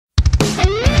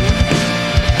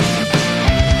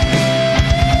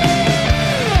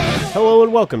Hello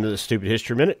and welcome to the Stupid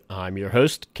History Minute. I'm your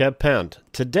host, Kev Pound.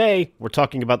 Today, we're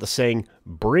talking about the saying,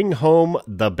 bring home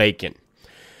the bacon.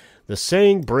 The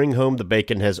saying, bring home the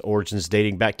bacon, has origins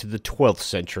dating back to the 12th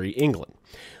century England.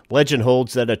 Legend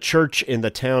holds that a church in the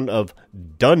town of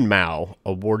Dunmow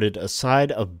awarded a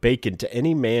side of bacon to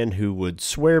any man who would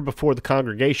swear before the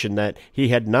congregation that he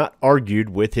had not argued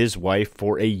with his wife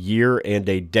for a year and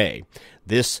a day.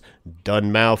 This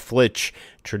Dunmow Flitch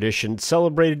tradition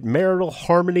celebrated marital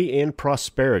harmony and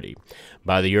prosperity.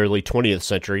 By the early 20th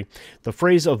century, the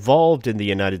phrase evolved in the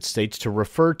United States to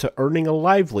refer to earning a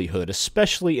livelihood,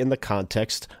 especially in the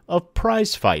context of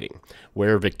prize fighting,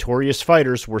 where victorious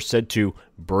fighters were said to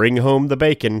bring home the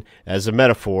bacon as a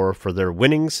metaphor for their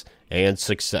winnings and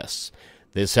success.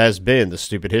 This has been the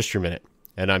Stupid History Minute,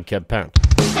 and I'm Kev Pound.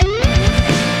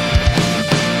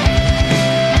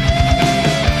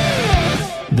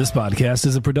 This podcast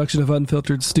is a production of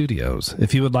Unfiltered Studios.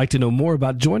 If you would like to know more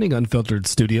about joining Unfiltered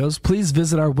Studios, please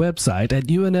visit our website at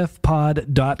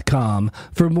unfpod.com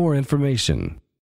for more information.